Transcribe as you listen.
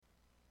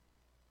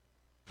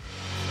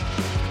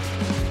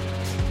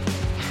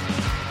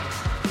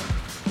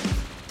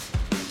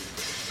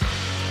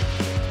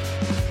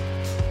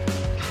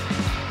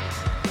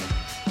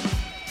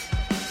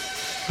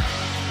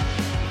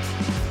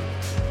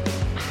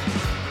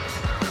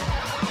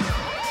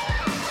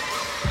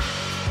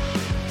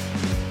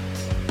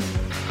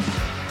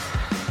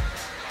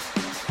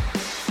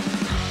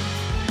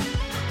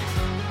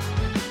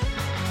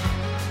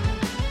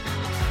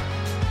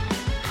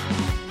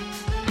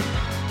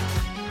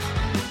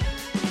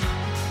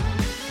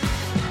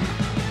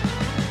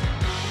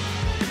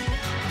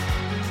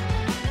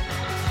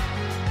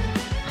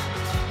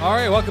All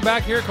right, welcome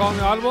back here, Calling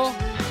the Audible.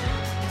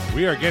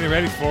 We are getting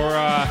ready for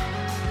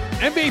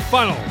NBA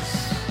Finals.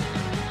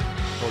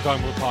 We're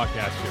talking about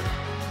podcast here.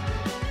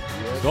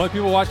 Yes. The only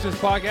people watching this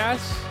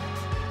podcast,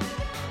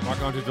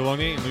 Marc-Andre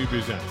Delaunay and Louis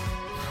Buzin.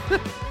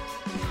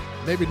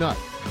 Maybe not.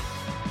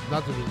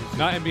 Not Division C.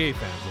 Not NBA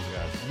fans, those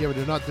guys. Yeah, but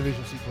they're not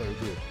Division C players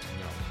either.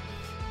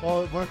 No.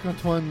 Well,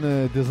 Marc-Antoine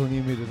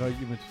Desaulniers made an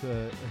argument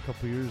a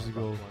couple of years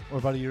ago, or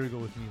about a year ago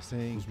with me,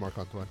 saying... Who's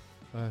Marc-Antoine?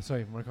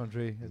 Sorry,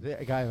 Marc-Andre.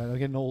 A guy, man, I'm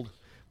getting old.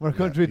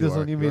 Marc-Andre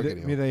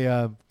Desaulniers made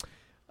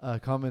a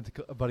comment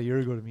about a year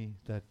ago to me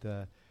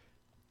that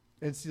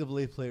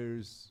NCAA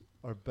players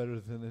are better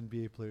than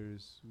NBA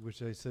players,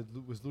 which I said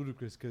was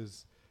ludicrous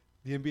because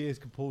the NBA is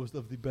composed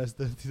of the best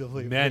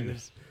NCAA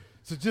players.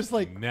 So just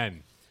like...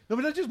 Men. No,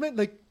 but I just meant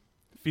like...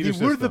 Feeder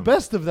they were the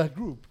best of that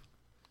group.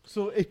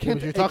 So it can't...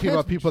 But you're talking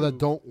about people true. that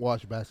don't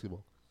watch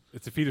basketball.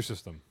 It's a feeder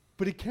system.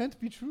 But it can't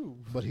be true.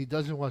 But he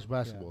doesn't watch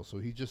basketball, so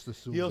he just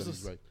assumes that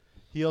he's right.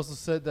 He also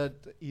said that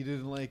he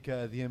didn't like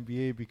the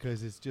NBA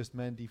because it's just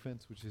man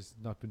defense, which has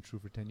not been true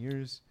for 10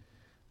 years.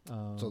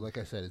 So like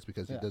I said, it's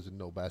because he doesn't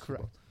know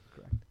basketball.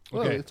 Correct.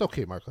 Well, Okay. it's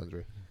okay,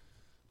 Marc-Andre.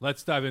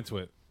 Let's dive into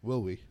it.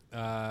 Will we?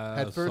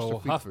 Head first so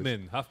or feet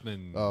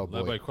Huffman, Oh,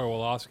 led boy. by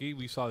Korwalowski.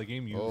 We saw the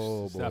game.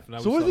 Steph and I,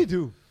 So what did he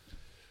do?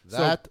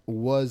 That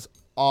was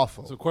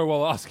awful. So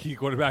Korwalowski,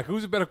 quarterback.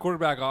 Who's a better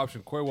quarterback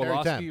option,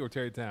 Korwalowski Tam. or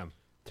Terry Tam?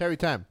 Terry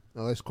Tam.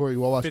 Unless Corey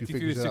Woloski 53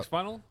 figures to it 6 out.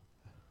 final?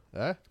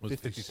 Was it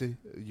 56.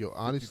 Yo,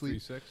 honestly,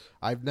 53-6?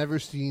 I've never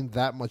seen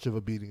that much of a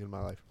beating in my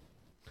life.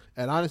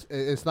 And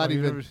it's not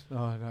even... No,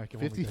 I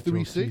can't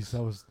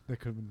 53-6? That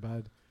could have been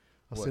bad.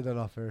 I'll What? say that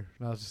off air.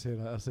 No, I'll just say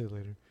that. I'll say it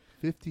later.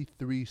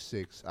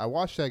 53-6. I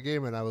watched that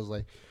game and I was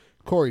like,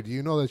 Corey, do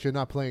you know that you're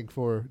not playing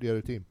for the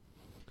other team?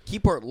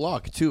 Keyport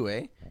luck too,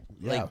 eh?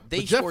 Yeah. Like they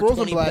But Jeff scored 20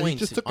 Rosenblatt, he points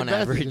just took on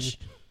advantage average.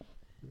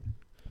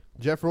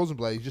 Jeff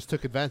Rosenblatt, he just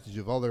took advantage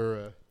of all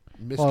their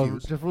Well,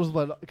 miscues. Jeff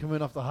Rosenblatt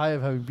coming off the high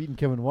of having beaten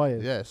Kevin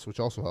Wyatt, Yes, which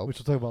also helped. which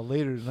we'll talk about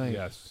later tonight.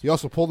 Yes. He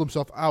also pulled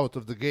himself out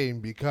of the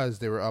game because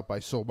they were up by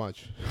so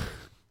much.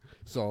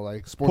 So,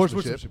 like, Poor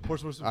sportsmanship.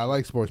 sportsmanship. I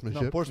like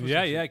sportsmanship. No, poor Yeah,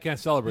 sportsmanship. yeah, can't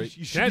celebrate.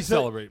 You Can't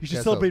celebrate. You should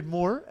Can't celebrate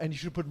more, and you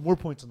should put more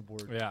points on the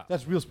board. Yeah.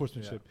 That's real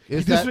sportsmanship. Yeah.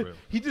 Is that-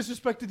 He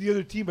disrespected the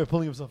other team by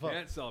pulling himself up.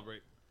 Can't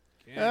celebrate.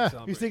 Can't Yeah.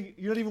 celebrate. He's saying,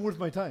 you're not even worth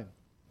my time.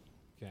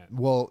 Can't.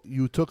 Well,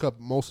 you took up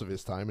most of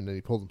his time, and then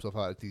he pulled himself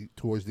out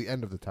towards the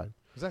end of the time.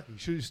 Exactly. You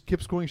should have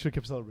kept scoring, should have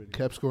kept celebrating.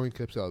 Kept scoring,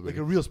 kept Like celebrating.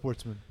 a real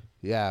sportsman.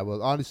 Yeah,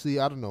 well, honestly,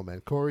 I don't know,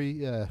 man.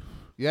 Corey,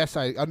 yes,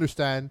 I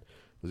understand.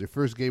 It was your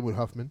first game with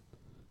Huffman.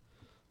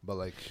 But,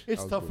 like...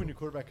 It's that was tough when brutal. your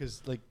quarterback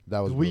is like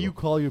That was the way brutal. you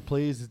call your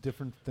plays is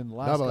different than the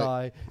last but,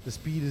 like- guy. The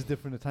speed is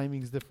different. The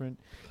timing is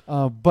different.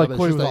 No, But it's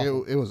Corey just was like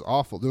awful. it was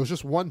awful. There was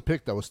just one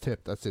pick that was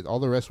tipped. That's it. All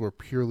the rest were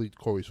purely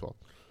Corey's fault.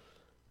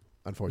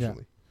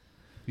 Unfortunately,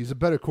 he's a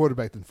better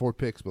quarterback than 4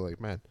 picks. But like,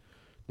 man,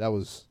 that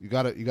was you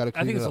gotta clean I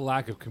think it it's a up.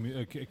 lack of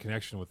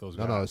connection with those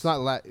guys. No, it's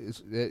not.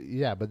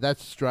 Yeah, but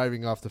that's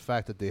driving off the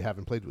fact that they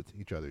haven't played with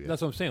each other yet.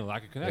 That's what I'm saying.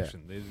 Lack of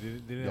connection. They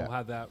didn't Yeah.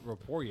 have that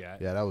rapport yet.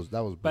 Yeah, that was.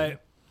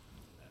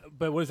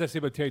 But what does that say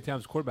about Terry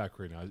Tam's quarterback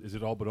career now? Is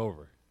it all but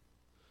over?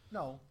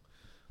 No.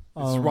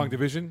 It's the wrong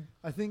division.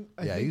 I think.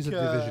 He's a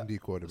Division D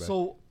quarterback.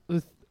 So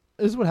this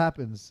is what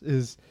happens: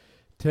 is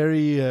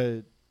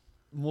Terry,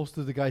 most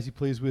of the guys he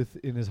plays with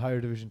in his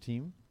higher division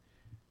team,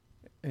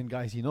 and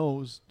guys he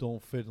knows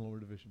don't fit in lower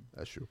division.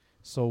 That's true.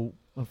 So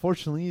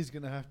unfortunately, he's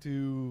gonna have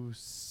to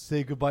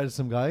say goodbye to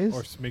some guys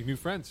Or make new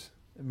friends.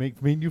 and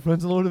make new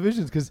friends in lower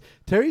divisions. Because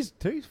Terry's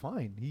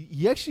fine.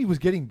 He actually was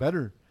getting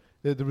better.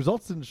 The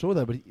results didn't show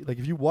that, but like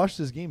if you watched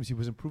his games, he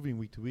was improving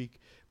week to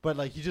week. But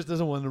like he just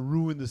doesn't want to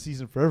ruin the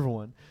season for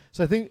everyone.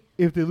 So I think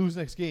if they lose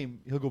next game,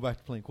 he'll go back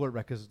to playing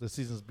quarterback because the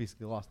season's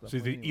basically lost. At that So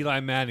point the anyway. Eli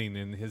Manning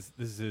and this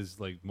is his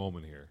like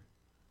moment here,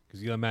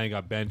 because Eli Manning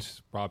got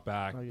benched, brought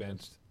back, Oh, yes.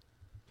 benched,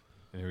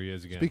 and here he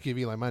is again. Speaking of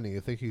Eli Manning, you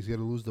think he's going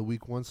to lose the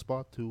Week 1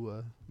 spot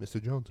to Mr.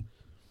 Jones?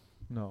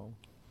 No,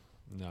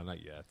 No,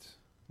 not yet.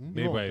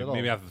 He won't at all.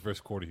 Maybe after the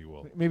first quarter he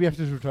will. Maybe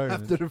after his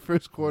retirement. After the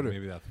first quarter.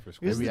 Maybe after the first It's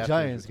quarter. Maybe the after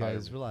his Giants, guys.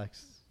 retirement.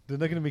 Relax. They're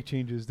not going to make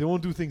changes. They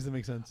won't do things that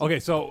make sense. Okay,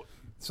 so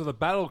the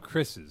battle of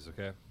Chris's,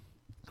 okay?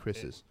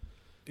 Chris's.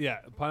 Yeah,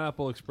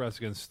 Pineapple Express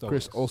against Stokes.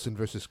 Chris Olsen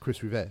versus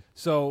Chris Rivet.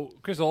 So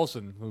Chris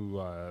Olsen,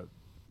 who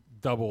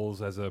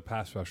doubles as a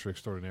pass rusher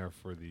extraordinaire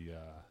for the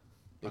Pineapple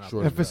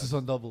Extraordinary. Emphasis Express.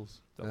 on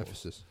doubles.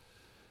 Emphasis.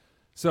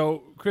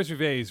 So Chris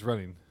Rivet is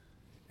running,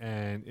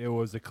 and it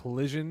was a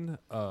collision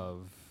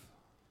of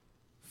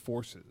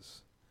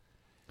forces.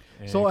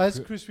 So And as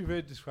Chris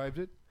Rivet described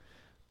it,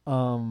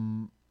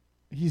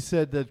 he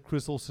said that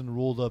Chris Olsen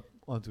rolled up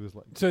onto his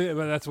leg. So yeah,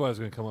 but that's what I was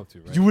going to come up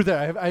to, right? You were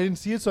there. I didn't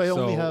see it, so I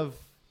only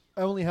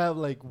So- have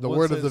like The one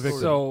word side of the story.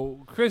 victim.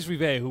 So Chris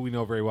Rivet, who we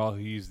know very well,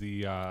 he's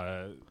the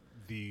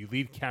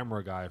lead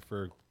camera guy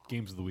for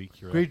Games of the Week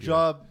here. at Great FPL.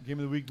 job, game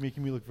of the week,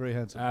 making me look very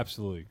handsome.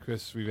 Absolutely,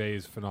 Chris Rivet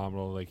is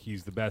phenomenal. Like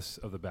he's the best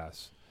of the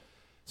best.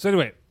 So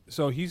anyway,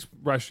 so he's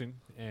rushing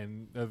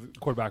and the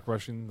quarterback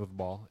rushing with the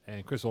ball,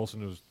 and Chris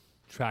Olsen was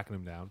tracking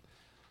him down.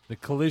 The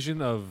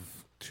collision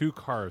of two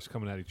cars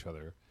coming at each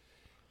other,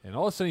 and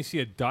all of a sudden you see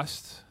a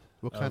dust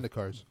What kind of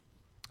cars?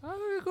 I'm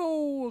gonna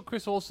go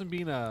Chris Olsen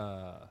being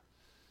a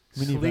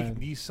Minivan. sleek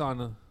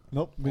Nissan.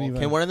 Nope. Minivan.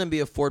 Can one of them be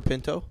a Ford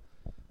Pinto?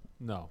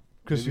 No.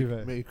 Chris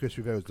Rivet. Maybe Chris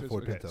Rivet was the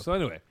Ford Okay, Pinto. so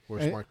anyway, Or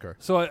a smart car.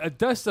 so a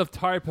dust of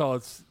tire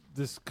pellets.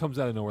 This comes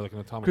out of nowhere like an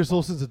atomic. Chris bomb.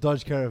 Olsen's a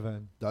Dodge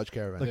Caravan, Dodge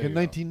Caravan. like There a you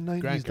go. 1990s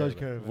Grand Dodge Caravan.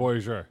 Caravan.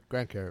 Voyager.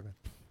 Grand Caravan.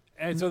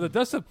 And so the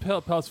dust of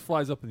pellets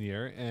flies up in the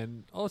air,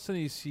 and all of a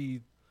sudden you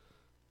see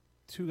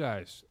two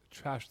guys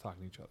trash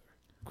talking each other.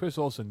 Chris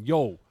Olsen,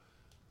 yo,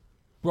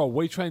 bro,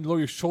 what are you trying to lower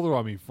your shoulder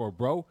on me for,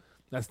 bro?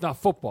 That's not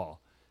football.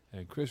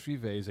 And Chris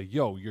Rivet is like,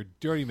 yo, you're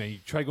dirty, man. You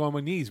try to go on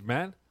my knees,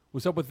 man.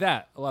 What's up with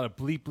that? A lot of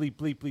bleep, bleep,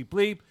 bleep, bleep,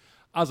 bleep.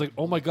 I was like,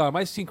 oh my God, am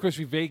I seeing Chris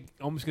Rivet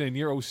almost getting a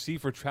near OC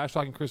for trash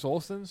talking Chris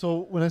Olsen? So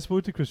when I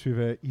spoke to Chris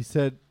Rivet, he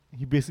said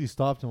he basically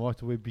stopped and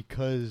walked away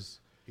because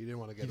He didn't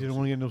want to he get didn't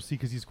want to get an OC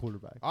because he's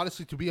quarterback.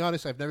 Honestly, to be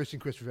honest, I've never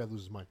seen Chris Rivet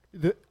lose his mind.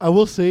 I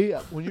will say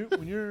when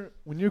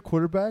you're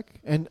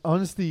quarterback, and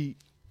honestly,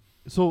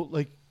 so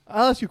like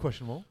I'll ask you a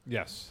question, Mo.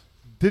 Yes.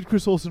 Did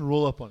Chris Olsen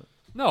roll up on it?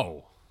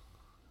 No.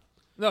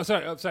 No,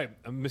 sorry.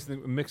 I'm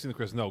mixing the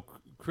Chris. No,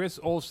 Chris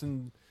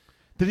Olsen.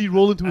 Did he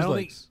roll into I his don't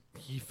legs?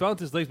 think he fell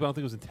into his legs, but I don't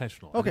think it was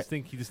intentional. I Okay. just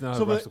think he just know how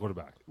So to rush but- the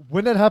quarterback.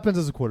 When that happens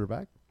as a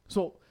quarterback,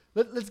 so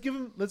let's give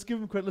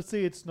him credit. Let's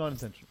say it's not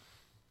intentional,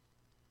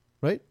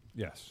 right?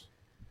 Yes.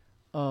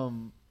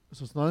 So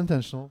it's not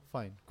intentional.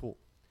 Fine, cool.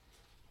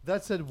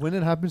 That said, when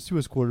it happens to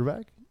his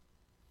quarterback,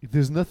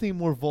 there's nothing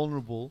more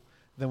vulnerable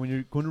than when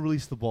you're going to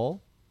release the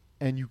ball,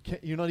 and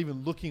you're not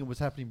even looking at what's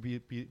happening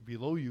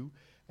below you,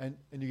 and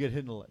you get hit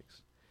in the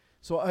legs.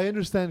 So I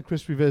understand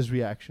Chris Rivet's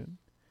reaction,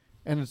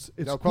 and it's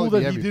That'll cool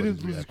probably that be he didn't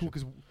everybody's lose his cool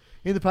reaction. because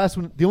in the past,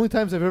 the only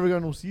times I've ever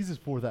gotten OCs is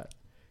for that.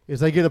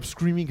 Is I get up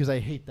screaming because I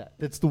hate that.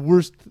 That's the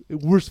worst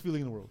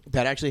feeling in the world.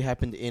 That actually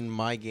happened in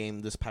my game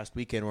this past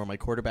weekend where my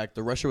quarterback,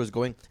 the rusher, was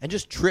going and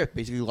just tripped,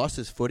 basically lost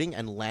his footing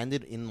and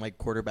landed in my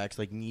quarterback's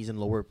like knees and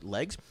lower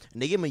legs.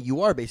 And they gave him a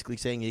UR basically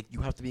saying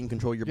you have to be in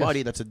control of your Yes.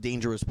 body. That's a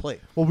dangerous play.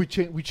 Well, we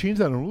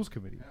changed that on rules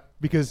committee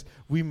because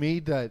we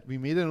made that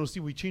OC.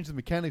 We changed the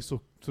mechanics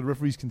so the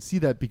referees can see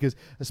that because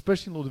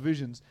especially in low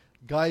divisions,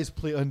 guys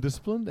play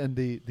undisciplined and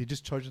they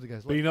just charge the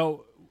guys. But you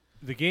know,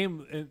 the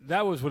game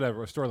that was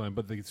whatever a storyline.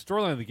 But the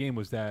storyline of the game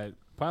was that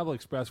Pineapple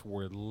Express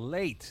were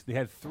late. They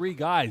had 3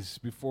 guys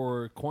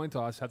before coin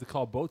toss, had to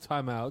call both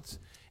timeouts,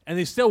 and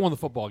they still won the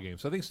football game.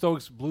 So I think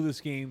Stokes blew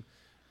this game.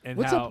 And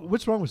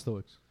What's wrong with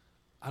Stoics?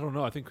 I don't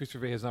know. I think Chris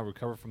Rivet has not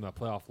recovered from that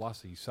playoff loss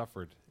that he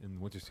suffered in the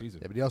winter season.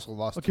 Yeah, but he also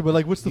lost. Okay, but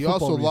like, what's the he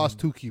football also reason? lost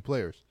 2 key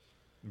players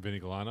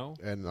Vinny Galano.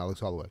 and Alex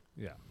Holloway.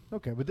 Yeah.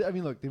 Okay, but I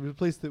mean, look, they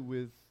replaced it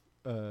with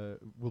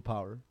Will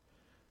Power,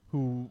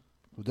 who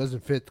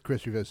doesn't fit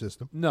Chris Rivet's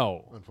system,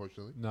 No.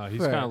 unfortunately. No, he's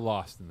Fair. kind of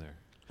lost in there.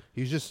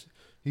 He's just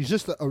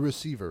a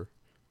receiver.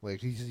 Like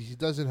he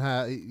doesn't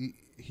have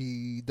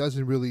he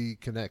doesn't really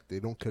connect. They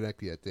don't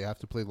connect yet. They have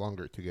to play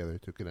longer together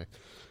to connect.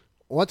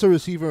 Once a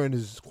receiver and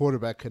his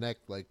quarterback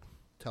connect, like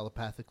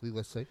telepathically,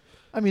 let's say.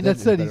 I mean, Then that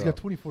said, he's he's better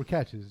got 24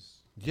 catches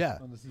Yeah,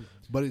 on the season.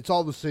 but it's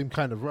all the same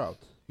kind of route.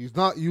 He's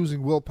not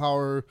using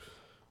willpower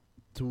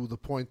to the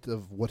point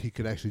of what he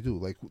can actually do.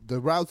 Like the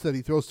routes that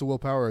he throws to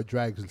willpower are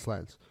drags and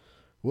slants.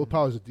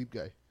 Willpower's a deep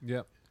guy.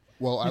 Yep.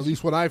 Well, at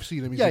least when I've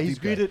seen him, he's Yeah, a he's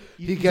deep great guy. at.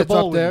 He He's a gets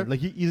ball up there. winner. Like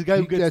he's a guy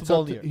who He gets the gets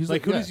ball up in the there. air. He's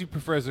Like, who yeah. does he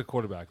prefer as a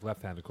quarterback?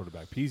 Left-handed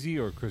quarterback. Peasy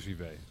or Chris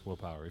Rivet?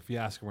 Willpower. If you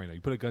ask him right now,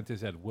 you put a gun to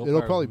his head. Willpower.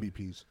 It'll probably be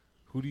Peas.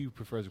 Who do you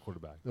prefer as a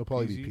quarterback? It'll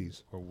probably be Peasy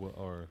Peas.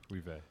 or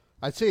Rivet.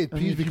 I'd say it I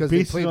mean, Peas if you because they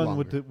base played it on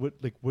longer.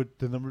 what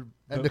the number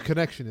And the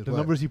connection is the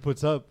numbers he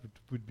puts up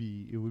would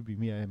be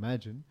me, I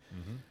imagine.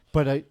 Mm-hmm.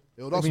 But It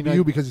would also mean, be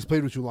you because he's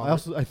played with you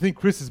longer. I think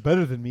Chris is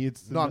better than me.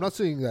 It's No, I'm not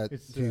saying that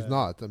it's, he's uh,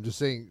 not. I'm just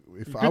saying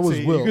if you I could was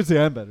say, Will, you could say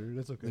I'm better.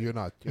 That's okay. you're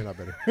not. You're not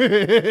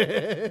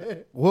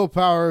better.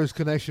 Willpower's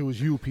connection with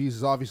you, Peas,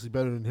 is obviously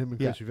better than him and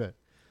Yeah. Chris Rivet.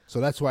 So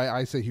that's why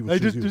I say he would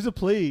Like, choose you. there's a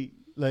play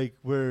like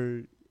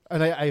where,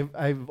 and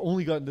I've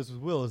only gotten this with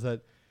Will is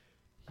that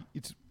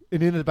it's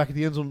in the back of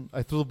the end zone.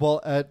 I throw the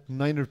ball at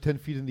 9 or 10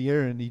 feet in the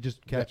air and he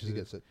just catches he it.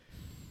 gets it.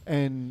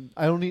 And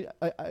I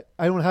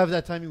don't have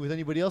that timing with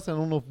anybody else. I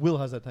don't know if Will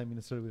has that timing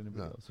necessarily with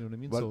anybody No. else. You know what I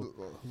mean? But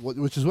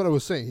So which is what I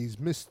was saying. He's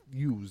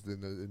misused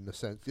in the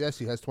sense. Yes,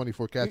 he has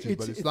 24 catches,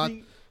 but it's not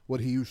what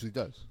he usually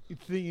does. The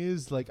thing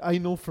is, like, I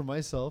know for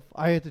myself,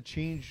 I had to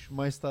change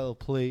my style of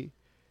play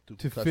to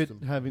fit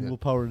custom- having yeah.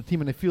 willpower in the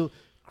team, and I feel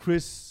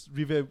Chris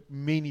Rivet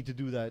may need to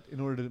do that in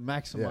order to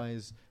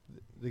maximize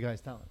the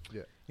guy's talent.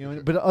 Yeah, You know,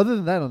 sure. but other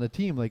than that, on the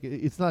team, like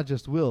it's not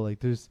just Will. Like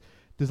there's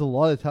a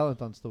lot of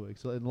talent on Stoic.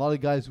 So and a lot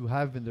of guys who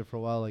have been there for a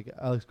while, like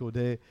Alex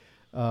Godet.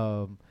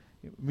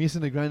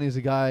 Mason Negrani is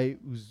a guy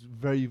who's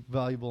very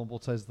valuable on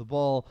both sides of the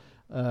ball.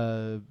 He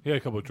had a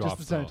couple of drops.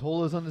 Justin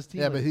Santola's on this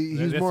team. Yeah, like- but he's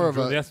They had more of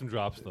They a. had some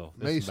drops though.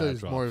 They had Mesa some bad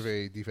is more drops. of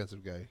a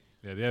defensive guy.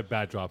 Yeah, they had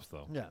bad drops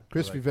though. yeah.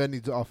 Chris Like- Rivet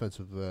needs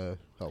offensive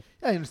help.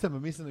 Yeah, I understand,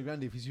 but Mason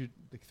Negrani, if he's your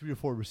like 3 or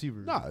 4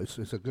 receivers, No, it's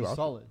a good he's option.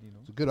 solid. You know.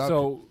 It's a good option.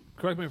 So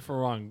correct me if I'm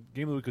wrong.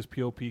 Game of the week was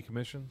POP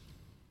commission.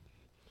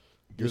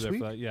 You were This there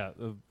week? for that, yeah.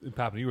 In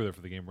Papineau, you were there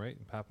for the game, right?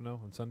 In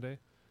Papineau on Sunday.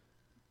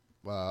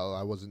 Well,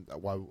 I wasn't.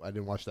 I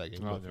didn't watch that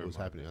game. Oh, What never was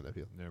mind. happening on that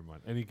field? Never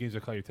mind. Any games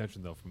that caught your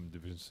attention though from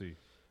Division C?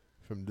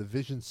 From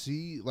Division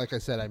C, like I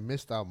said, I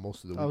missed out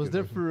most of the. I was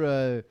there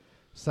for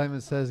Simon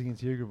Says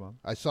against Jägerbomb.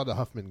 I saw the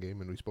Huffman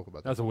game, and we spoke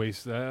about That's that. a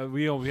waste.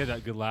 We had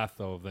that good laugh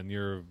though of the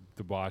near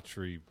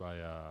debauchery by.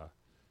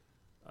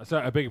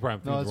 Sorry, I beg your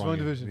pardon. No, I'm it's thinking wrong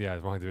game. division. Yeah,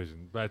 it's wrong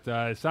division.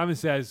 But Simon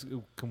Says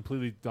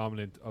completely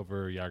dominant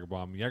over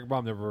Jägerbomb.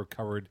 Jägerbomb never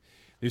recovered.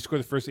 They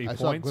scored the first 8 I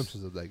points. saw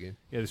glimpses of that game.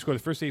 Yeah, they scored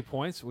the first 8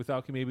 points.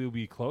 Without maybe it would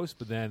be close,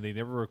 but then they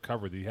never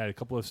recovered. They had a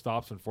couple of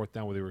stops on fourth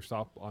down where they were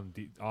stopped on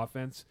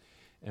offense,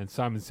 and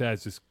Simon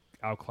Says just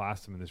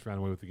outclassed them and just ran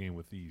away with the game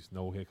with ease.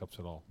 No hiccups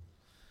at all.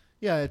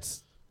 Yeah,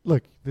 it's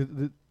look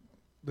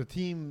the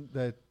team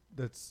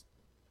that's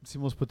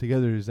Simo's put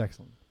together is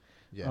excellent.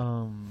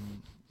 Yeah.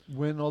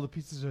 When all the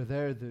pieces are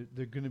there,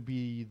 they're going to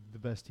be the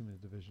best team in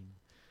the division.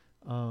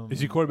 Is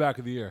he quarterback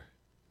of the year?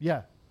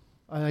 Yeah.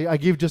 I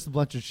gave Justin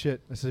Blanchard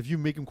shit. I said, if you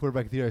make him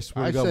quarterback of the year, I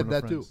swear I to God, said we're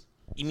no that friends. too.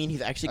 You mean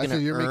he's actually I going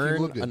said you're to making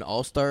him look earn good. an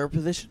all-star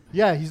position?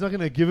 Yeah, he's not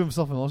going to give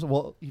himself an all.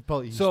 Well, he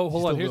probably. So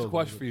hold on. still Here's will, a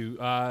question for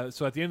you.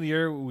 So at the end of the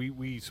year,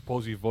 we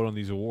supposedly vote on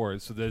these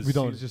awards. So does We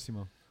don't. It's just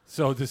Simo.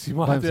 So does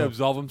Simo By have to himself.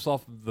 absolve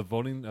himself of the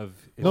voting of?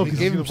 No, he 'cause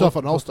gave he's himself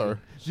gonna an vote all-star.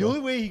 The only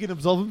way he can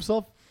absolve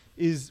himself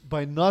is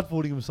by not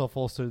voting himself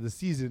all-star this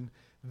season,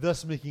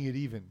 thus making it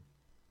even.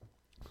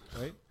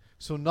 Right?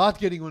 So not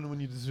getting one when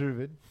you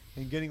deserve it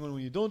and getting one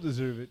when you don't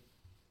deserve it,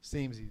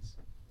 samesies.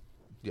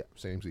 Yeah,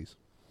 samesies.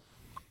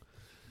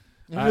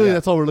 And really, yeah.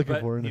 that's all we're looking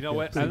But for. in you the know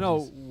what? field. I don't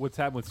know what's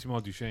happened with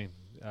Simon Duchesne.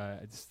 I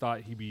just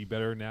thought he'd be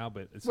better now,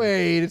 but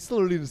Wait, it's still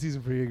early in the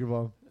season for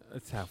Jägerbomb.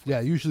 it's halfway. Yeah,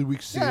 usually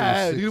week 6.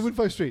 Yeah, you're gonna win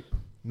 5 straight.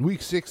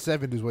 Week 6,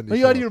 7 is when they Are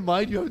you show out of up. your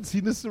mind? You haven't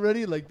seen this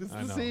already? Like this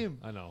I is know. the same.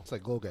 I know. It's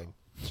like goal gang.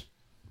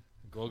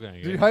 Goal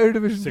gang. They're Yeah. higher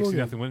division.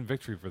 60-0 win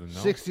victory for them. No,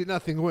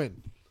 60-0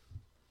 win.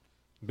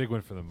 big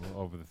win for them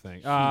over the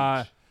thing.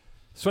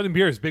 Sweat and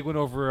Beers big win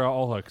over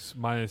All Hooks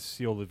minus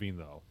Seal Levine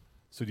though.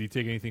 So do you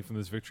take anything from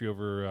this victory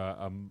over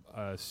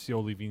a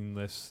Seal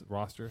Levine-less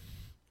roster?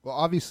 Well,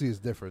 obviously it's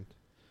different,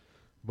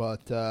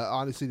 but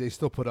honestly, they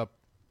still put up.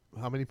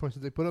 How many points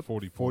did they put up?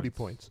 40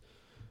 points.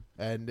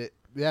 And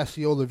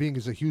CO Levine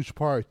is a huge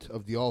part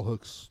of the All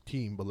Hooks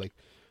team, but like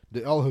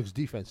the All Hooks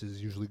defense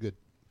is usually good.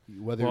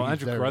 Whether Well, he's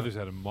Andrew there or Carruthers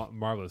had a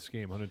marvelous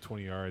game,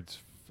 120 yards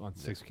on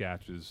 6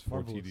 catches, 4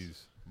 Marvelous. TDs.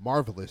 not.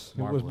 Marvelous.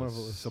 It was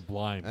marvelous.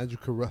 Sublime. Andrew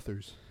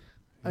Carruthers.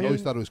 I I always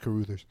mean- thought it was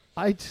Carruthers.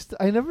 I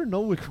never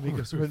know what to make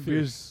of Sweat and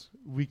Beers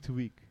week to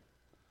week.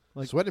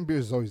 Like- Sweat and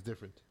Beers is always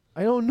different,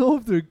 I don't know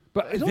if they're,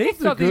 But I don't know they if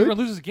they're thought they were good. going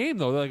to lose this game,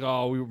 though. They're like,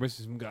 oh, we were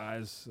missing some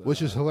guys.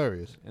 which is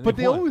hilarious. and but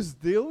they won. always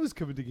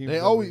come into games. They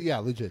that always, way. yeah,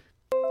 legit.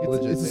 It's,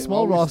 legit. it's a They small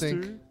always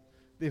roster. think-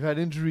 They've had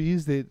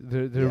injuries. They're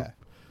Yeah.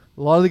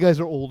 a lot of the guys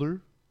are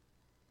older.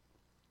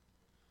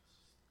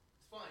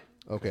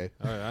 Okay.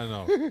 All right, I don't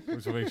know.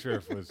 Just to make sure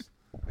if it was.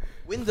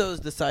 Windows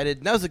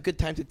decided now's a good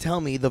time to tell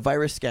me the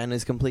virus scan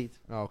is complete.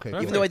 Oh, okay.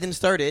 Perfect. Even though I didn't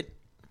start it,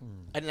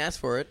 I didn't ask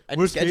for it. I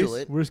didn't Worst schedule case,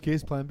 it. worst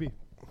case, Plan B.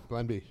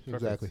 Plan B. Perfect.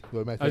 Exactly.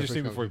 Go back to As that you're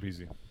saying first before,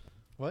 conversation. PZ.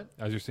 What?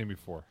 As you're saying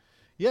before.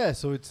 Yeah,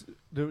 so it's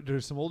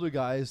there's some older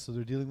guys, so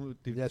they're dealing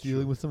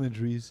True. with some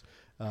injuries.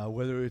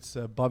 Whether it's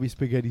Bobby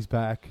Spaghetti's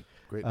back,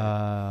 Great.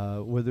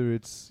 whether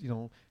it's guy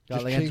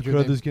Just like change Andrew your name.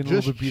 Carruthers getting a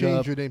Just little bit beat change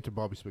up. your name to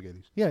Bobby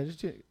Spaghetti's. Yeah, just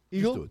Just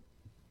Eagle, do it.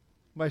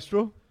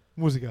 Maestro,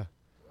 Musica.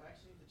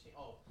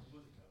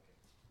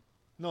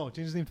 No,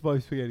 change his name to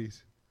Bobby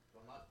Spaghetti's.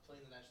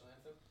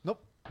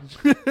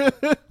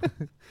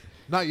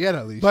 Not yet,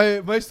 at least.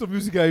 By Maestro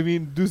Musica, I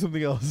mean do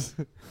something else.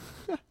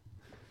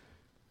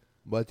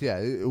 But yeah,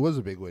 it was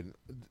a big win.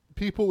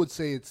 People would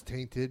say it's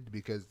tainted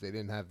because they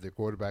didn't have their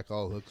quarterback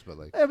all hooks, but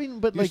like I mean,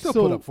 but You like still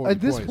so put up 40 at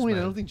this points, point, I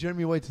man. don't think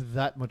Jeremy White's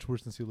that much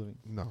worse than Steve Living.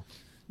 no.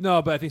 No,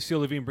 but I think Seal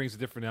Levine brings a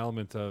different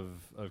element of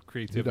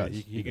creativity.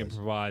 does. He He can does.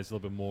 provide a little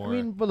bit more. I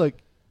mean, but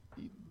like,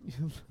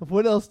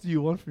 what else do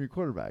you want from your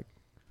quarterback?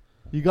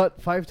 You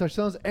got 5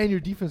 touchdowns and your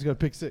defense got a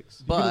pick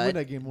 6. You're gonna win But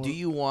that game more. do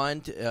you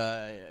want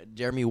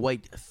Jeremy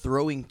White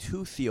throwing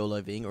to Theo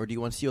Living, or do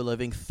you want Theo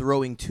Living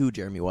throwing to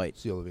Jeremy White?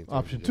 Seal Levine.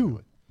 Option Yeah, 2.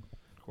 anyway.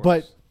 of course.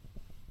 But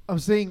I'm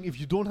saying if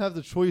you don't have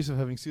the choice of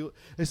having Seal,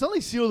 it's not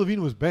like Seal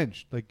Levine was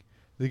benched. Like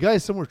the guy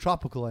is somewhere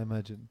tropical, I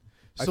imagine.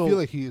 I So feel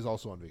like he is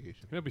also on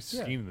vacation. he'll be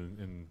Yeah. scheming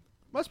in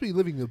Must be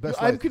living the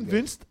best I'm life.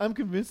 convinced.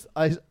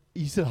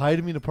 He said hi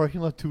to me in the parking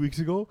lot 2 weeks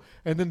ago,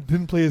 and then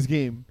didn't play his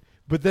game.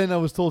 But then I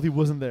was told he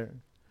wasn't there.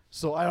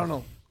 So I don't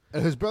know.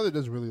 And his brother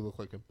doesn't really look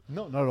like him.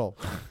 No, not at all.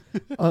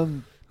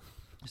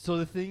 So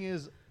the thing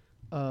is,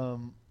 I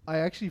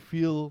actually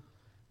feel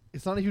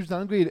it's not a huge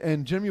downgrade.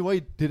 And Jeremy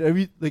White did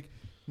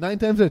 9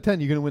 times out of 10,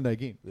 you're gonna win that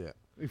game. Yeah.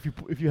 If you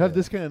have Yeah.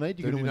 this kind of night,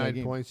 you're gonna win that 39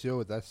 game. points, yo,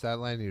 with that stat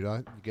line, you're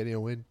not getting a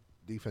win.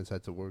 Defense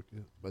had to work.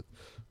 Yeah. But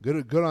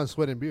good on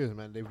Sweat and Beers,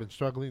 man. They've been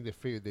struggling.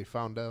 They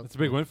found out. It's a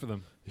big win for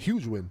them.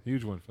 Huge win.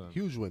 Huge win for them.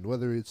 Huge win.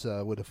 Whether it's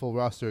with a full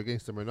roster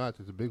against them or not,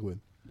 it's a big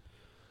win.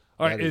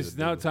 All right, it's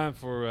now time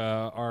for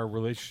our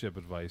relationship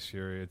advice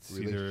here. It's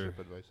either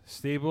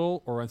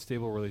stable or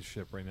unstable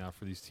relationship right now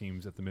for these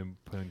teams at the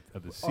midpoint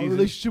of the season. Our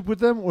relationship with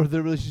them or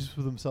their relationships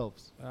with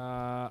themselves?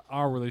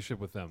 Our relationship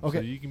with them. Okay.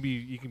 So you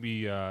can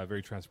be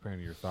very transparent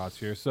in your thoughts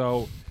here.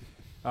 So,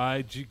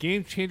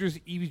 game changers,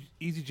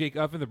 Easy Jake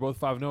Oven, they're both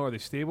 5-0. Are they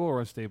stable or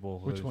unstable?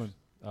 Which one?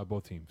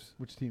 Both teams.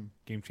 Which team?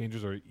 Game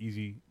changers or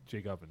Easy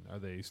Jake Oven. Are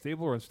they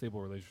stable or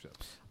unstable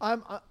relationships? I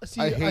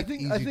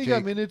think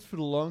I'm in it for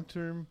the long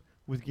term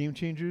with game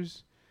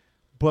changers,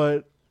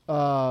 but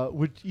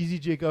with Easy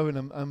Jake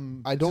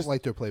Oven, I don't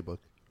like their playbook.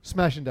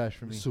 Smash and dash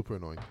for me. Super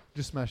annoying.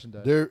 Just smash and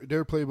dash.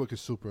 Their playbook is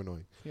super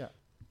annoying. Yeah.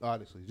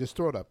 Honestly, just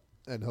throw it up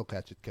and he'll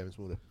catch it. Kevin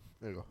Smoother.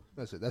 There you go.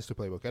 That's it. That's the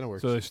playbook. And it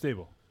works. So they're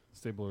stable.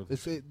 Stable.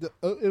 It's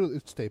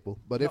stable.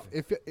 But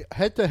if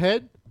head to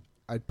head,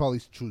 I'd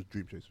probably choose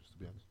Dream Chasers, to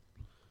be honest.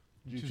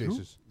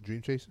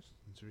 Dream Chasers.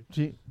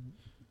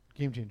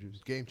 Game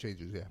changers. Game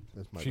changers. Yeah,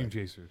 that's my Dream bad.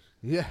 Chasers.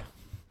 Yeah,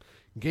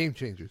 game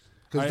changers.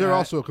 Because they're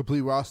also a complete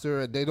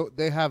roster, and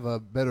they have a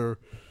better.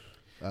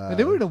 And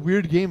they were in a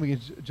weird game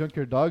against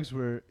Junkyard Dogs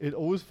where it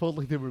always felt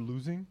like they were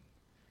losing,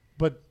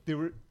 but they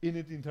were in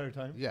it the entire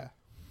time. Yeah,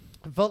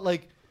 it felt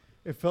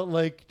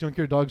like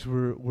Junkyard Dogs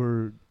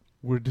were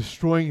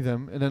destroying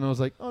them, and then I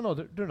was like, oh no,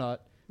 they're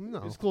not.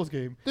 No, it's a close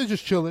game. They're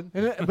just chilling.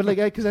 But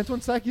because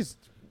Antoine Saki's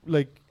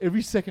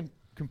every second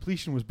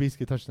completion was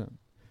basically a touchdown,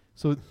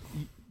 so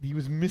he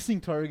was missing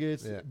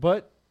targets. Yeah.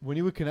 But when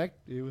he would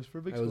connect, it was for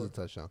a big score. It was a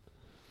touchdown.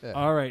 Yeah.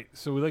 All right,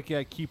 so we look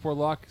at keep or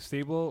lock,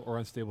 stable or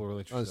unstable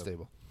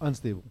relationship.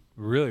 Unstable.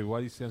 Really? Why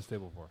do you say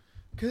unstable for?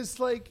 Because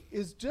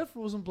is Jeff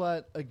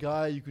Rosenblatt a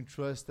guy you can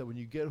trust that when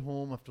you get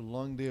home after a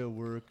long day of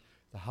work,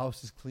 the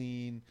house is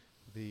clean,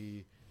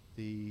 the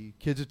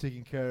kids are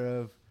taken care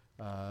of,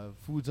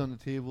 food's on the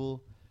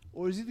table,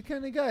 or is he the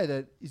kind of guy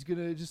that he's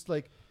gonna just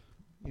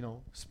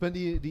spend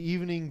the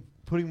evening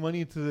putting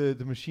money into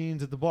the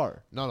machines at the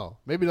bar? No,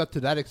 maybe not to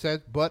that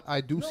extent, but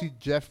I do see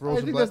Jeff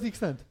Rosenblatt. I think that's the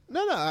extent.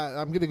 No,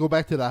 I'm gonna go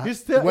back to that.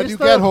 His when you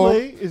style get of home,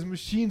 play is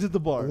machines at the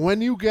bar.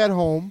 When you get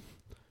home,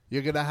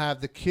 you're gonna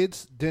have the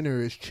kids'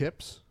 dinner is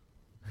chips.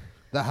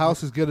 The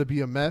house is gonna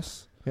be a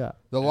mess. Yeah.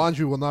 The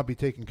laundry will not be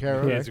taken care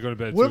of. Kids are going to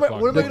bed at What 2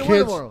 o'clock. am I going to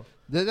wear tomorrow?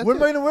 What am I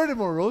going to wear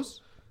tomorrow,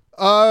 Rose?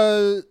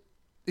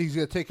 He's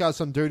gonna take out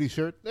some dirty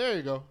shirt. There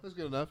you go. That's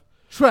good enough.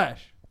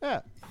 Trash.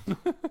 Yeah.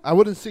 I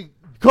wouldn't see.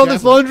 Call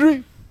this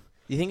laundry?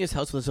 You think his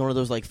house was one of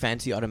those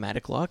fancy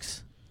automatic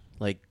locks?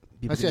 I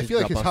feel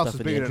like his house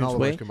is bigger than all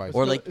of us combined.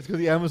 Or it's because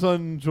the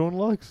Amazon drone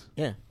locks?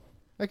 Yeah.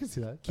 I can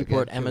see that.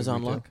 Keyboard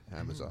Amazon lock?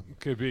 Amazon.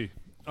 Could be.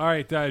 All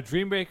right,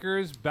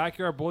 Dreambreakers,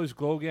 Backyard Bullies,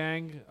 Glow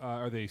Gang.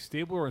 Are they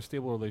stable or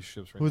unstable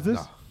relationships right Who's now?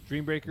 this? No.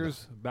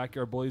 Dreambreakers,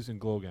 Backyard Bullies, and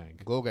Glow Gang.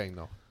 Glow Gang,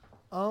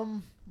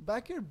 no.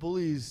 Backyard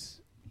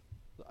Bullies,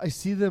 I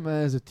see them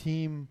as a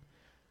team.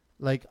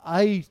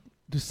 There's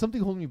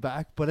something holding me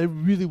back, but I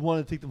really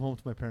want to take them home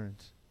to my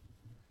parents.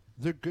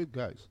 They're good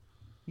guys.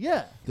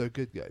 Yeah. They're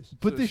good guys.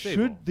 But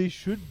So they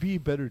should be a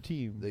better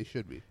team. They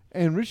should be.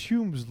 And Rich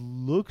Humes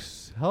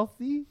looks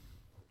healthy.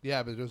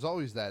 Yeah, but there's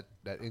always that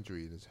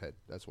injury in his head.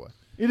 That's why.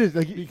 It is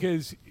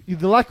Because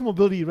the lack of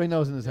mobility right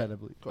now is in his head, I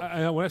believe.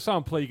 when I saw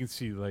him play, you can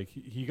see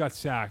he got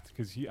sacked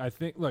because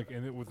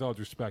with all due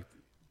respect,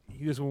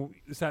 he doesn't.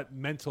 It's that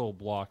mental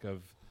block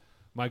of,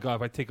 my God,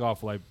 if I take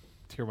off, will I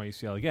tear my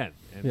ACL again?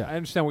 And Yeah. I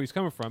understand where he's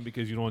coming from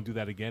because you don't want to do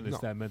that again. It's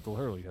No. that mental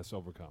hurdle he has to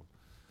overcome.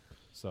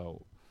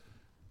 So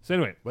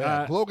anyway, But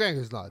yeah, Glow Gang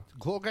is not.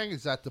 Glow Gang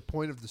is at the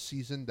point of the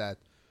season that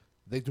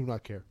they do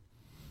not care.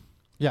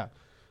 Yeah.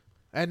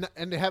 And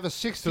they have a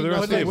 16 they're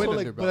nothing unstable. win So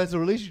under their but belt. as a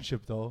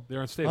relationship, though,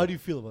 they're unstable. how do you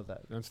feel about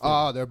that? They're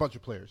unstable. They're a bunch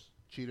of players.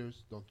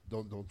 Cheaters.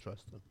 Don't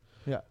trust them.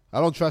 Yeah.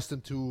 I don't trust them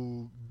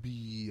to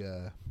be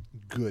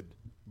good.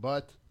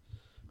 But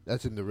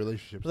that's in the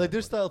relationship.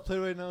 Their style of play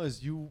right now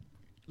is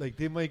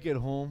they might get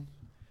home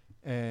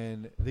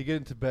and they get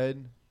into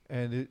bed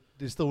and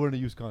they're still wearing a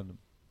used condom.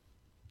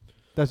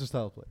 That's their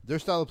style of play. Their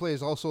style of play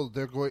is also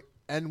they're going,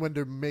 and when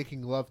they're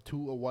making love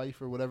to a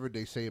wife or whatever,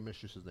 they say a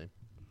mistress's name.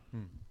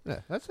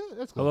 Yeah, that's it.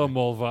 That's Hello,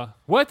 Mulva.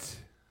 What?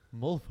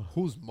 Mulva.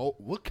 Who's Mo?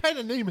 What kind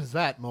of name is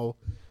that, Mo?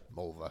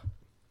 Mulva.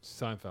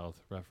 Seinfeld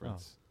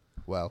reference.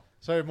 Well,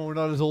 Sorry, Mo, we're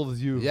not as old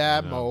as you. yeah,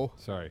 No, Mo.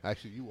 Sorry.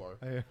 Actually, you are.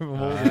 I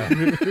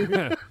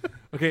am old.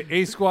 Okay,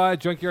 A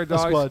Squad, Junkyard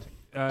Dogs. Squad.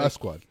 A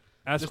squad.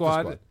 A Just the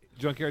Squad, squad.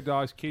 Junkyard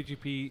Dogs,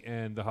 KGP,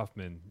 and the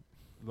Huffman.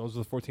 Those are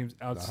the 4 teams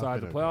outside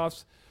the Huffman are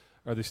playoffs.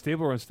 Are they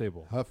stable or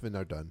unstable? Huffman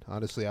are done.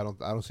 Honestly, I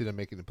don't see them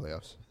making the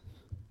playoffs.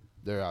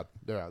 They're out.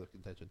 They're out of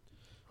contention.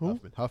 Who?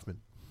 Huffman.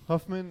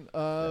 Huffman.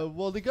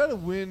 Well, they got to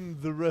win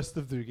the rest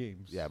of their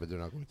games. Yeah, but they're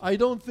not going to. I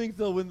don't think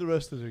they'll win the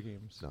rest of their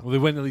games. No. Will they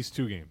win at least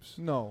 2 games?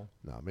 No.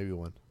 No, maybe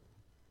one.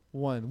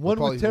 One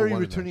probably with go Terry 1-9.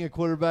 returning at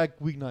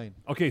quarterback week 9.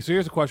 Okay, so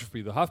here's a question for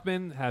you. The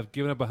Huffmen have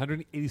given up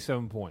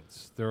 187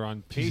 points. They're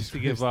on pace to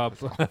give up.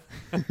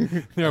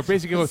 They're on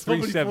pace to give up So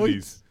many 370s.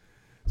 points.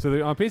 So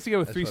they're on pace to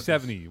give up That's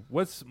 370.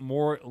 What's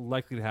more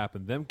likely to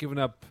happen? Them giving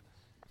up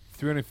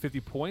 350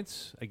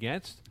 points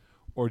against,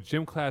 or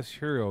gym class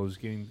heroes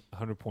getting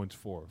 100 points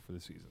for the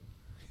season?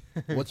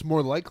 What's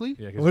more likely?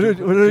 Yeah, 'cause What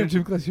are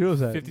Gym Class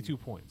Heroes at? 52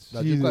 points.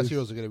 Now, Gym Class Jesus.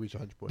 Heroes are going to reach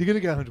 100 points. You're gonna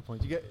get 100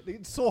 points.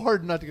 It's so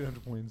hard not to get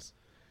 100 points.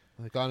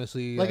 Like,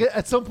 honestly, Like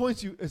at some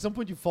point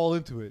you fall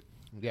into it.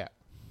 yeah.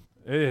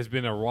 It has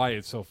been a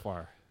riot so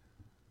far.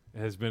 It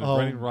has been a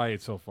running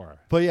riot so far.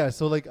 But yeah,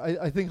 so like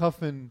I think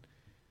Huffman.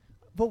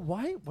 But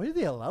why do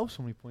they allow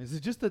so many points? Is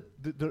it just that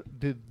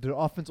their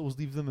offense always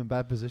leaves them in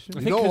bad position? I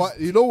You think know 'cause- what?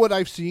 You know what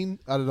I've seen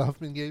out of the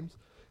Huffman games?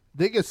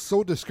 They get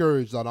so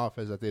discouraged on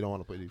offense that they don't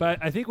want to play defense. But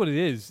I think what it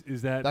is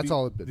that That's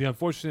all it been. the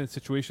unfortunate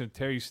situation of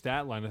Terry's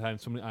stat line of having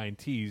so many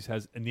INTs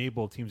has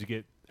enabled teams to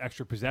get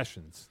extra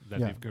possessions. That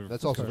Yeah. they've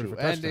That's also converted true.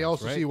 for And they touchdowns,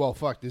 also right? see, well,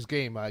 fuck this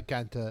game. I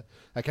can't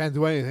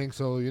do anything.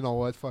 So you know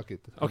what? Fuck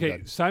it. I'm Okay,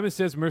 done. Simon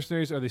says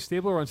mercenaries, are they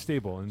stable or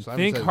unstable? And Simon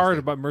think says hard stable.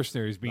 about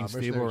mercenaries being Nah,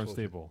 stable or mercenaries will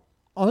unstable.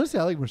 Honestly,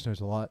 I like Mercenaries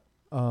a lot.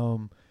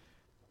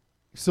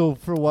 So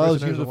for a while,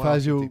 Mercenaries Gino are one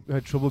option DeFazio team.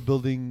 had trouble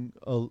building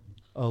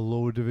a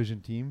lower division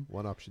team.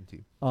 One option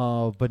team.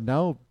 But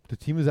now the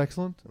team is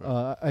excellent.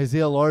 Right.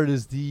 Isaiah Lard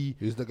is the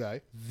He's the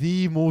guy.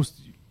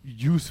 most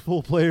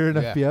useful player in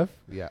Yeah. FPF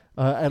Yeah.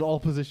 at all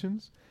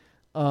positions.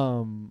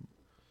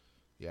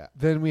 Yeah.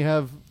 Then we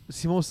have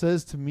Simo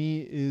says to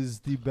me is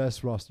the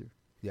best roster.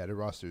 Yeah. The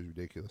roster is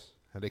ridiculous,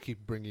 and they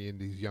keep bringing in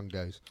these young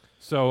guys.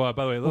 So,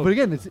 by the way, Oh, look, but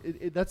again,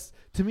 that's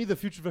to me the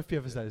future of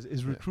FPF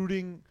is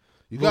recruiting.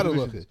 You low got to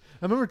look divisions.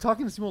 at. I remember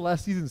talking to Simo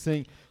last season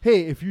saying,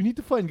 "Hey, if you need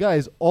to find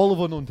guys, all of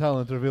unknown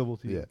talent are available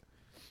to you." Yeah.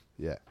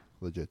 Yeah.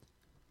 Legit.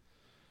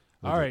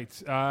 all right.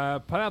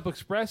 Pineapple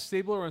Express,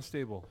 stable or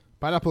unstable?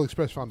 Pineapple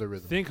Express found their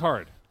rhythm. Think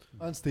hard.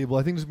 Unstable.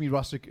 I think there's gonna be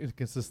roster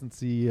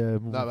inconsistency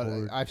moving No, but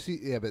forward. I've seen.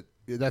 Yeah, but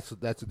that's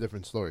a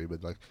different story.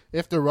 But like,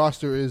 if the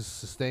roster is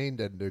sustained,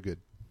 then they're good.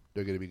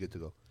 They're going to be good to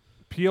go.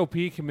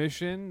 POP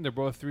Commission, they're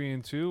both 3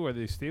 and 2. Are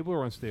they stable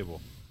or unstable?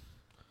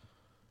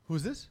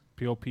 Who's this?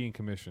 POP and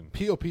Commission.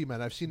 POP,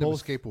 man, I've seen them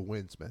Both. escape with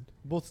wins, man.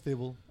 Both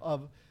stable.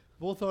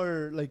 Both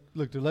are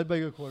look, they're led by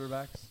good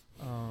quarterbacks.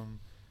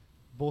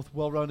 Both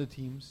well-rounded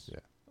teams.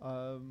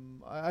 Yeah.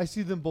 I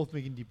see them both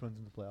making deep runs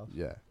in the playoffs.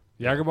 Yeah.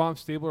 Jagerbomb,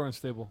 stable or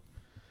unstable?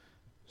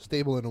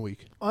 Stable in a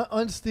week.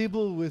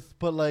 Unstable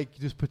but like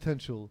there's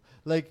potential.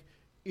 Like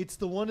it's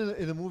the one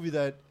in a movie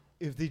that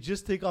if they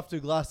just take off their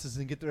glasses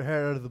and get their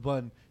hair out of the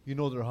bun, you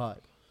know they're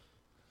hot.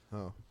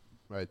 Oh,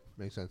 right.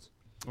 Makes sense.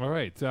 All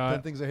right.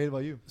 10 things I hate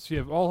about you. So you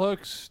have All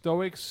Hooks,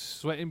 Stoics,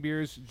 Sweat and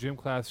Beers, Gym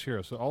Class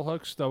Heroes. So All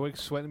Hooks, Stoics,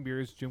 Sweat and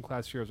Beers, Gym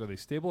Class Heroes. Are they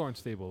stable or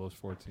unstable, those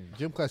 4 teams?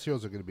 Gym Class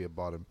Heroes are going to be a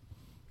bottom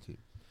team.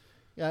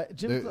 Yeah,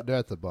 They're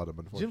at the bottom,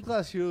 Gym unfortunately.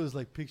 Class Heroes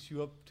like picks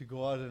you up to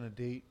go out on a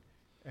date,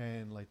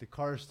 and like the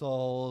car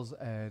stalls,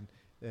 and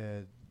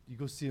you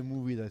go see a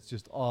movie that's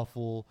just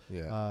awful.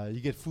 Yeah. You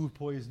get food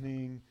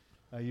poisoning.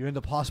 You end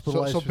up So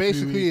hospitalized. for 3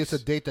 basically, weeks.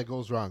 it's a date that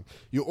goes wrong.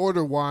 You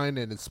order wine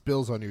and it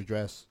spills on your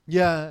dress.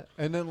 Yeah,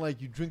 and then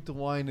like you drink the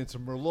wine. It's a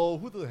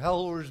Merlot. Who the hell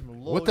orders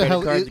Merlot? What the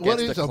hell Credit is- card what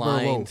gets is a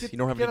declined. Merlot? You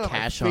don't have Get any out of my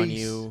cash on face.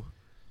 you.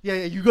 Yeah,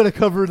 you gotta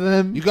cover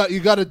them. You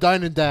got to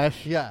dine and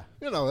dash. yeah,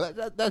 You know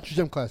that's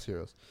Gym Class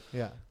Heroes.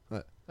 yeah.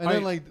 Right. And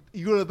then like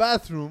you go to the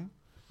bathroom.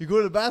 You go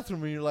to the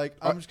bathroom and you're like,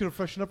 I'm just gonna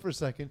freshen up for a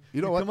second.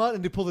 You know what? Come out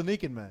and they pull the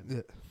naked man.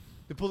 Yeah.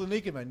 They pull the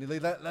naked man. You're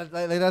like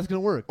that's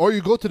gonna work. Or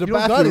you go to the you don't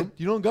got bathroom. it.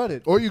 You don't got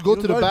it. Or you go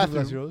don't to the got it, Gym Class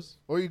bathroom. Heroes.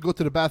 Or you go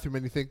to the bathroom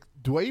and you think,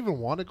 do I even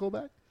want to go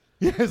back?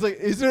 Yeah, it's like,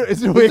 is there a way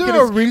Is I there can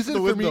a escape reason the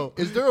for me? window?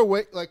 Is there a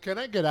way? Like, can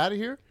I get out of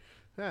here?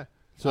 Yeah.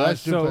 So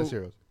that's Gym Class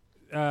Heroes.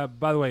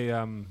 By the way,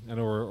 I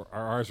know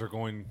our R's are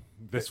going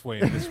this way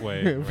and this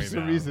way For right some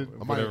now, reason. for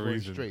Mine are whatever going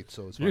reason. straight,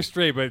 so it's You're fine.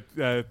 straight,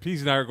 but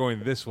Pease and I are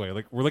going this way.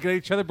 Like we're looking at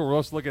each other, but we're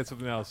also looking at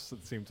something else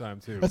at the same time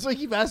too. That's why I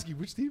keep asking,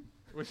 which team?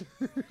 Which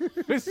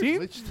team?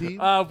 Which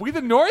team? We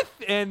the North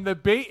and the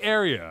Bay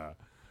Area.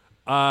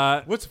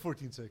 What's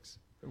 14-6?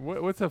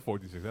 What's that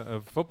 46?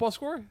 A football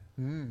score?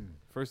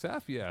 First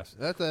half, yes.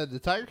 That's the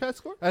Tiger Cat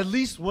score? At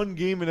least one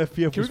game in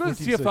FPF Can we was go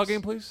to the 14-6. CFL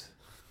game, please?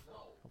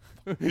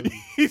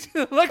 He's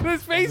look at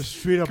his I'll face. just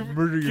straight up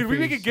murder your Can we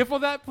make a face. gif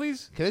of that,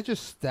 please? Can I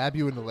just stab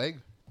you in the leg?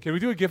 Can we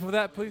do a gif of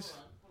that, please?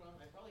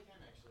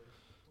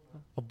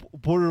 A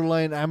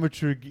borderline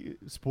amateur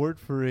sport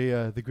for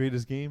the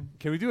greatest game.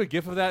 Can we do a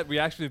gif of that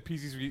reaction to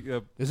PC's?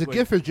 Is it like-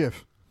 GIF or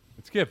GIF?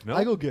 It's GIF, no?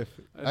 I go GIF.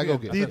 I go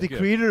GIF. The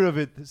creator of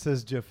it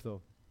says GIF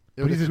though.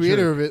 Yeah, But he's the a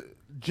creator jerk. of it,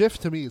 GIF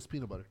to me is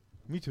peanut butter.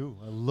 Me too.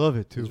 I love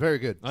it too. It's very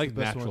good. I like It's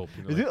the best natural one.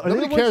 peanut butter. Are they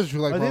Nobody the cares ones- if you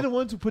like Are they malt. the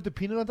ones who put the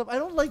peanut on top? I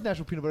don't like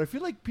natural peanut butter. I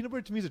feel like peanut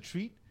butter to me is a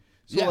treat.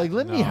 So Yeah. like,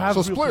 let me No. have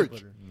So real splurge.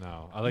 peanut butter.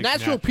 No, I like Natural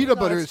natural peanut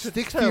No, butter it's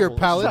sticks to terrible. your It's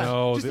palate. trash.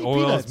 No, Just the eat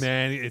oils, peanuts.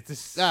 man.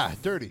 It's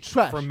just Dirty.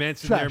 Trash.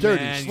 ferments in Trash. there,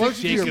 Dirty. man.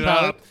 Once You you shake do it your up.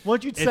 palate-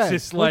 Once you It's send.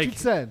 just Once you like-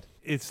 send.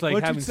 It's like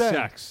What you having said.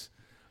 sex.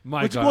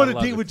 My Once you God, go on I a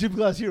love date it. with Gym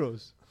Class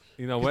Heroes.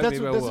 You know 'Cause what? That's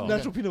Maybe what I that's will. what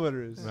natural peanut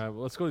butter is. Well,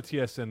 let's go to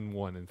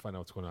TSN1 and find out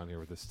what's going on here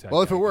with this tech.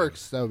 Well, if it guy.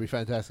 works, that would be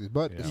fantastic.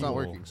 But Yeah. it's not Cool.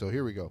 working, so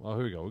here we go. Oh,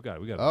 here we go. We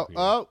got it.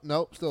 Oh,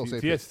 no, still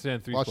safe.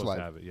 TSN3 Watch supposed live.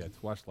 to have it. Yeah,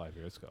 it's watch live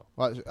here. Let's go.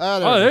 Watch. Oh,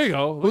 there it is. you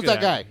go. Who's Look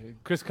at that guy?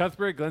 Chris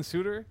Cuthbert, Glenn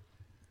Suter.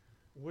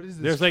 What is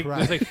this? There's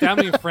crap? like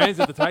family and friends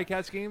at the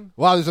Ticats game.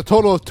 Wow, there's a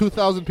total of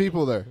 2,000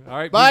 people there. All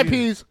right, Bye, PZ.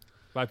 peas.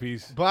 Bye,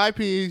 peace. Bye,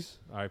 peace.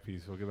 All right,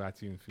 peace. We'll get back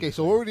to you in a few Okay,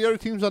 so what were the other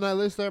teams on that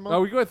list there, Mo?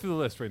 Oh, we're going through the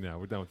list right now.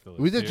 We're done with the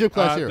list. We did Here. Gym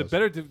Class The Heroes.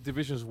 better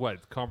division is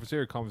what? Conference A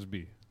or Conference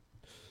B?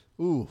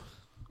 Ooh.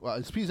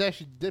 Well, Speed's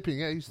actually dipping.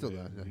 Yeah, he's still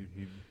Yeah, there.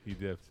 he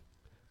dipped.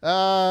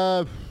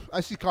 I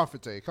see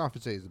Conference A.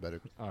 Conference A is the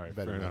better. All right,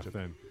 better fair enough matchup.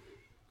 then.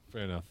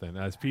 Fair enough then.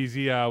 As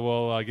PZ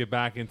will get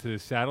back into the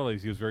saddle,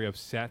 as he was very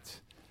upset.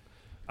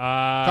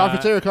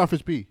 Conference A or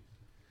Conference B?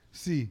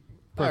 C.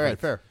 All right,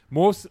 fair.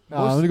 Most I'm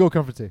going to go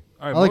Conference A.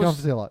 all right, I like most-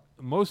 Conference A a lot.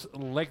 Most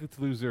likely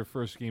to lose their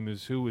first game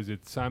is who? Is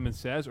it Simon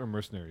Says or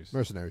Mercenaries?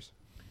 Mercenaries.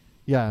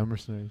 Yeah,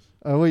 Mercenaries.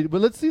 Wait, but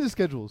let's see the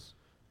schedules.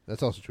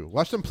 That's also true.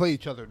 Watch them play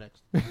each other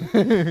next. I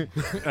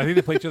think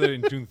they play each other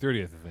in June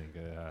 30th, I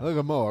think. Look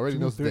at Mo. Already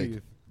June knows the 30th.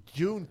 date.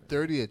 June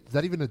 30th. Is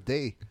that even a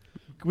day?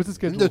 What's the Isn't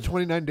schedule? there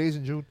 29 days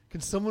in June? Can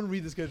someone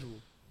read the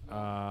schedule?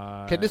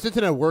 Can this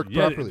internet work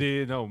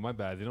properly? No, my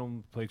bad. They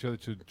don't play each other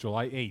till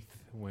July 8th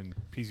when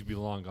PZ be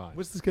long gone.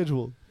 What's the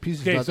schedule?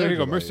 Pieces Okay, not so here there you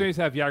go. July Mercenaries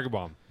have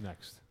Jagerbomb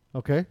next.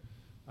 Okay.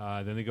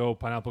 Then they go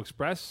Pineapple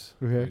Express.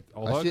 Okay.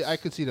 All 8th. Hugs. I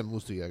could see them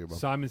lose to Jagerbomb.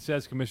 Simon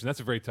Says Commission.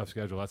 That's a very tough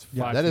schedule. That's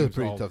Yeah, five That is teams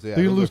pretty all- tough. Yeah,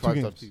 They can those are lose 2 five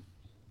games. tough teams.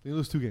 They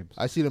lose 2 games.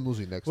 I see them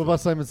losing next. What time. about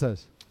Simon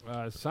Says?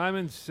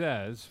 Simon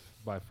Says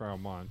by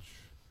Faramonch.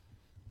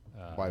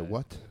 By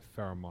what?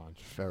 Faramonch.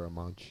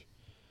 Faramonch.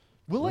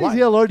 Will Why?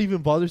 Isaiah Lard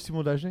even bother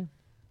Simon Dajin?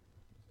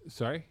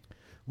 Sorry?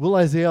 Will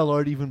Isaiah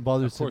Lard even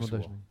bother Of course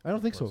Simon he will. Dajin? I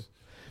don't think Of so. course.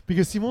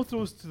 Because Simon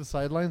throws to the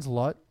sidelines a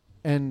lot,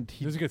 and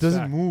he Doesn't get doesn't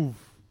sacked. move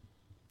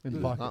in the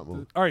Does pocket. not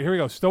move. All right, here we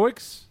go.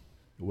 Stoics.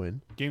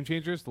 Win. Game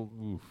Changers.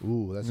 Oof.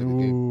 Ooh, that's a good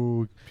game.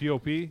 Ooh.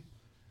 POP.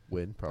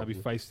 Win, probably.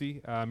 That'd be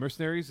feisty.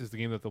 Mercenaries is the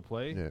game that they'll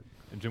play. Yeah.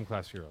 And Gym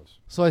Class Heroes.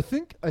 So I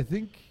think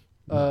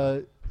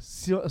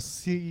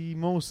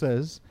Simon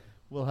Says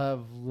will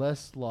have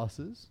less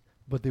losses,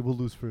 but they will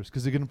lose first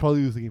because they're going to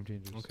probably lose the Game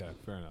Changers. Okay,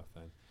 fair enough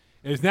then.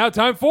 It is now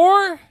time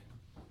for...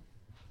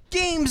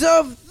 Games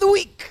of the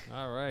week.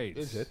 All right.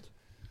 Is it?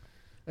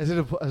 As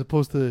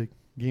opposed to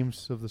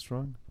Games of the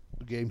Strong?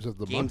 Games of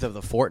the Games month? of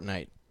the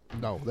fortnight.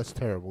 No, that's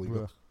terrible.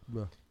 Eagle.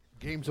 Bruh, bruh.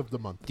 Games of the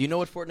month. Do you know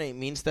what Fortnite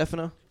means,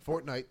 Stefano?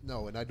 Fortnite,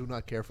 no, and I do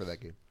not care for that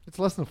game. It's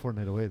less than a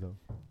fortnight away, though.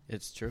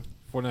 It's true.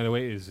 Fortnite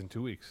away is in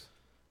 2 weeks.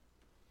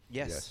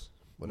 Yes.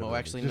 Whatever Mo that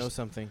actually means. knows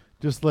something.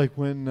 Just like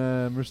when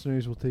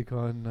Mercenaries will take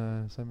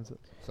on Simon Says.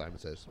 Simon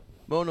Says.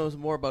 Mo knows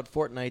more about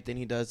Fortnite than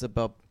he does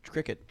about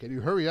cricket. Can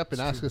you hurry up and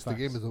It's ask true us the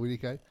facts. game of the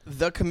week, guy?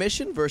 The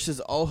Commission versus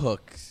All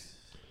Hooks.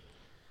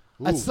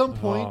 At Ooh, some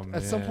point,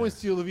 man.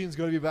 Steel Levine's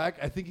going to be back.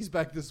 I think he's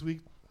back this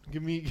week.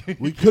 Give me.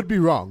 we could be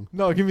wrong.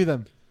 No, give me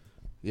them.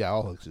 Yeah,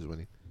 All Hooks is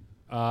winning.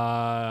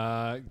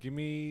 Give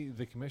me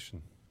the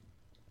Commission.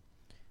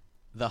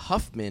 The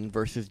Huffman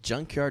versus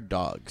Junkyard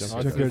Dogs.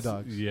 Junkyard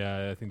Dogs.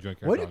 Yeah, I think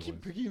Junkyard Why do you Dog keep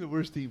wins. picking the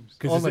worst teams?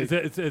 All Because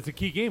night. it's a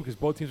key game because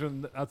both teams are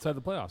outside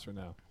the playoffs right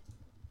now.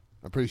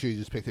 I'm pretty sure you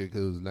just picked it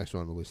because it was the next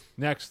one on the list.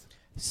 Next.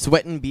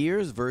 Sweat and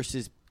Beers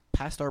versus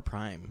Past Our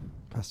Prime.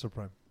 Pastor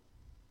Prime.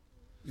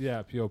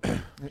 Yeah, POP.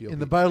 In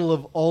the battle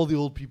of all the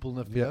old people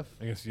in FPF,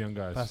 Against the young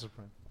guys. Pastor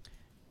Prime.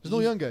 There's no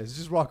young guys. It's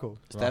just Rocco.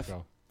 Steph?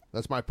 Rocco.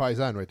 That's my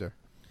paisan right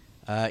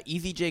there.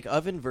 Easy Jake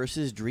Oven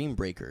versus Dream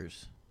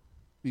Breakers.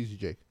 Easy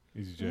Jake.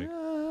 Easy Jake.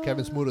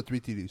 Kevin Smoota, 3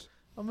 TDs.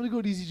 I'm going to go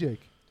with Easy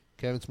Jake.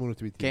 Kevin Smoota,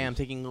 3 TDs. Okay, I'm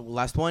taking the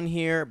last one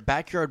here.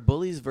 Backyard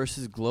Bullies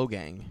versus Glow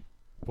Gang.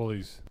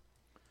 Bullies.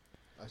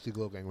 I see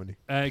Glow Gang winning.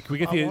 Can we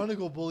get I the want to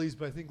go Bullies,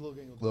 but I think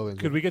Logan will Glow Gang.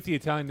 could we get the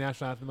Italian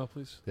national anthem up,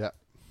 please? Yeah.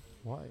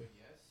 Why?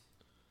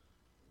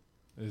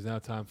 It is now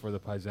time for the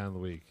Paisan of the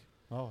week.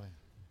 Oh, It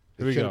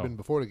Here we should go. have been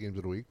before the games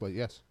of the week, but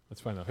yes.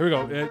 Let's find out. Here we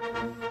go. There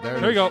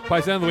Here we go.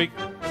 Paisan of the week.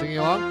 Singing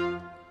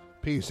along?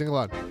 Peace, sing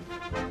along.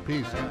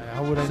 Peace.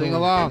 how would I Sing know?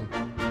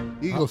 along.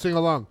 Eagle, sing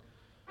along.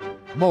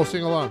 Mo,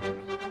 sing along.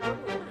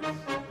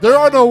 There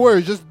are no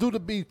words. Just do the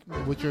beat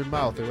with your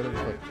mouth or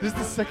whatever. This is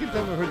the second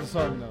time I heard the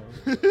song now.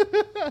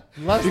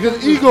 Last Because time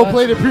was Eagle last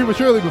played it week.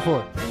 prematurely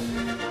before.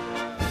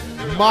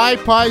 My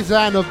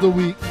paisan of the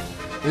week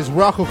is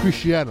Rocco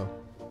Cristiano.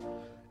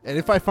 And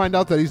if I find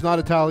out that he's not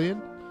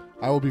Italian,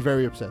 I will be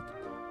very upset.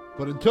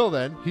 But until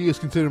then, he is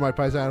considered my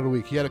paisan of the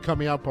week. He had a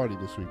coming out party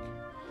this week.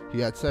 He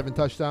had 7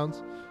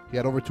 touchdowns. He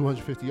had over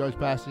 250 yards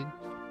passing.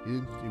 He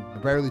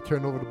barely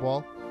turned over the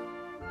ball.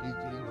 He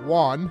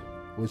won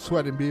with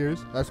sweat and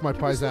beers. That's my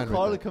Can we still paisan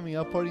call right it a coming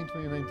out party in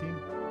 2019?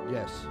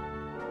 there. Yes.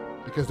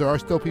 Because there are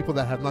still people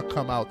that have not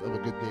come out of a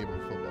good game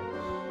of football.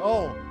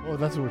 Oh,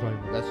 that's what we're talking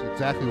about. That's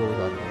exactly what we're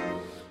talking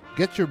about.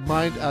 Get your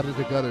mind out of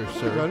the gutter,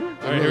 sir. Gutter?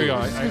 All right, here we go.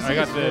 I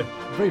got the.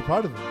 I'm very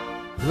proud of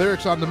him.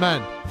 Lyrics on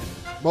demand.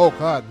 Mo,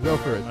 God, go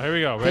for it. Here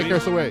we go. Take Ready?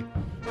 us away.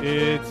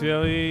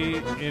 Italy,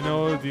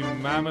 di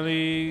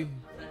Mameli,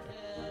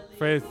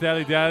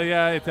 Fratelli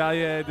d'Italia,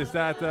 Italia di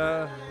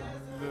Stata,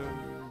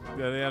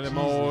 degli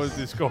Animals,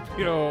 di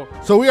Scopio.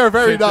 So we are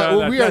very Senza la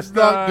not. We are testa,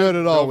 not good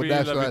at all with Dovi la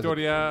national anthem.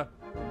 Vittoria,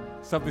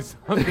 something.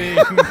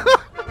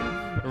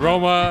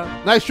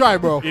 Roma, Nice try,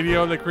 bro.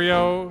 Idio Le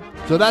Crio,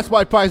 So that's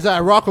why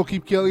Paisan Rock will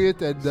keep killing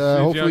it, and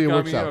hopefully it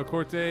works out.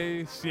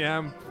 Corte,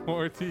 Siam,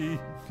 Porti,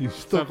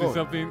 Still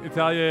something,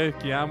 Italia,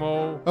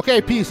 Chiamo.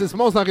 Okay, peace. This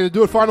Mo's not going to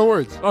do it. Final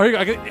words. Oh, here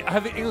you go. I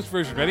have the English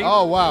version. Ready?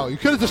 Oh, wow. You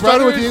could have just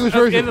started with the English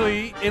version.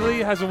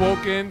 Italy has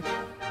awoken,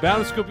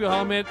 bound a scorpion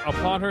helmet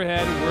upon her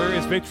head. Where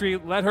is victory?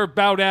 Let her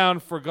bow down,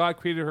 for God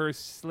created her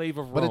slave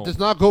of Rome. But it does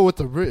not go with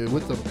the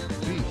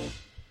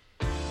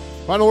peace.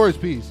 Final words,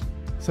 peace.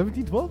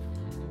 1712?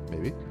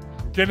 Maybe.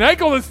 Good night,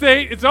 Golden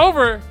State. It's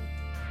over.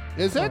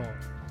 Is it?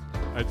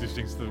 I just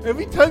jinxed the.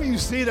 Every time you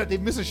say that, they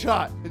miss a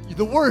shot.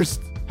 The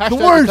worst. Hashtag the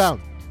worst. The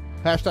town.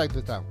 Hashtag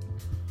the town.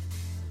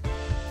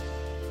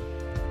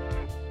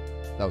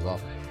 That was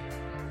awful.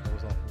 That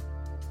was awful.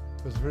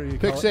 It was very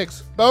Pick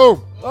 6.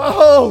 Boom.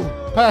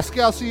 Oh!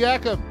 Pascal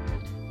Siakam.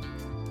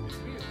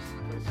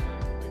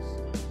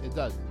 It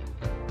does.